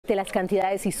Nuevamente, las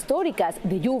cantidades históricas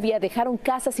de lluvia dejaron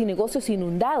casas y negocios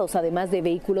inundados, además de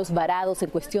vehículos varados en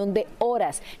cuestión de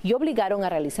horas, y obligaron a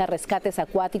realizar rescates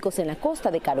acuáticos en la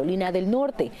costa de Carolina del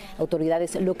Norte.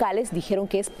 Autoridades locales dijeron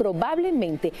que es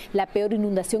probablemente la peor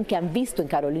inundación que han visto en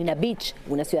Carolina Beach,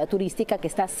 una ciudad turística que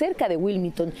está cerca de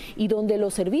Wilmington y donde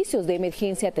los servicios de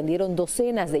emergencia atendieron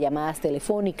docenas de llamadas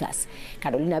telefónicas.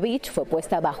 Carolina Beach fue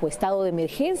puesta bajo estado de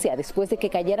emergencia después de que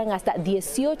cayeran hasta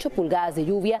 18 pulgadas de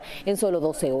lluvia en solo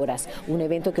 12 horas, un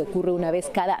evento que ocurre una vez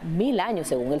cada 1000 años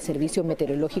según el Servicio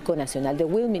Meteorológico Nacional de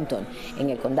Wilmington. En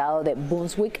el condado de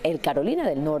Brunswick, en Carolina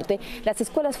del Norte, las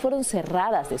escuelas fueron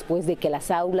cerradas después de que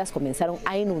las aulas comenzaron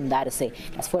a inundarse.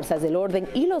 Las fuerzas del orden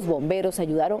y los bomberos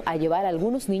ayudaron a llevar a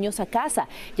algunos niños a casa,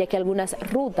 ya que algunas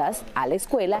rutas a la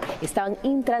escuela estaban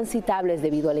intransitables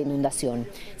debido a la inundación.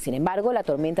 Sin embargo, la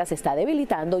tormenta se está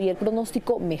debilitando y el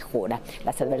pronóstico mejora.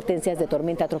 Las advertencias de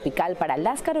tormenta tropical para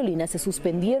las Carolinas se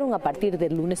suspendieron a partir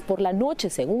del lunes por la noche,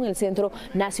 según el Centro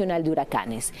Nacional de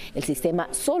Huracanes. El sistema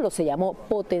solo se llamó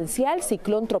potencial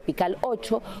Ciclón Tropical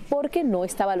Ocho porque no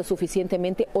estaba lo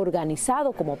suficientemente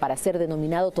organizado como para ser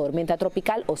denominado tormenta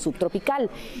tropical o subtropical.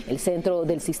 El centro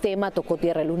del sistema tocó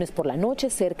tierra el lunes por la noche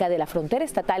cerca de la frontera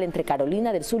estatal entre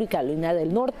Carolina del Sur y Carolina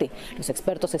del Norte. Los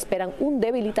expertos esperan un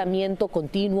debilitamiento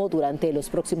continuo durante los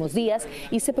próximos días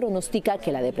y se pronostica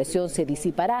que la depresión se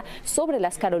disipará sobre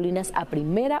las Carolinas a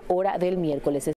primera hora del miércoles.